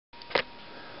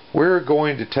We're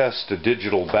going to test a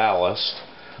digital ballast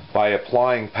by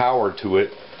applying power to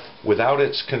it without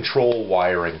its control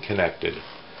wiring connected.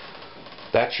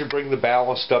 That should bring the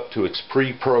ballast up to its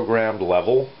pre-programmed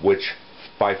level, which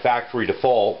by factory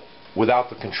default, without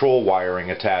the control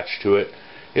wiring attached to it,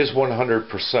 is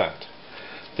 100%.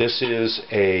 This is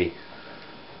a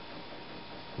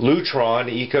Lutron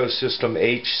Ecosystem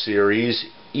H Series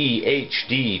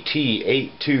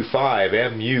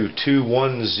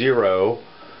EHDT825MU210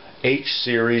 H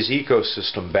Series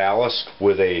Ecosystem ballast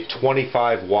with a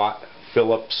 25 watt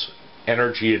Philips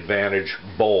Energy Advantage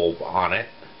bulb on it.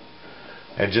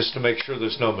 And just to make sure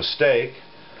there's no mistake,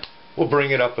 we'll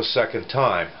bring it up a second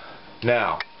time.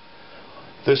 Now,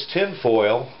 this tin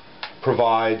foil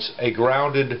provides a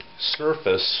grounded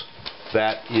surface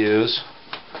that is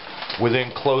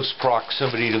within close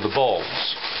proximity to the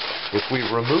bulbs. If we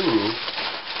remove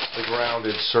the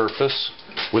grounded surface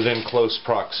within close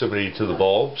proximity to the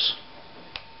bulbs,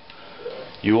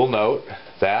 you will note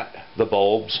that the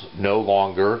bulbs no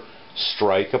longer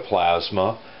strike a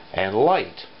plasma and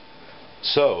light.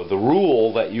 So the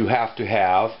rule that you have to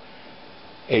have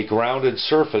a grounded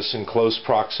surface in close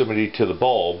proximity to the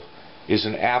bulb is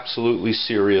an absolutely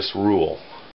serious rule.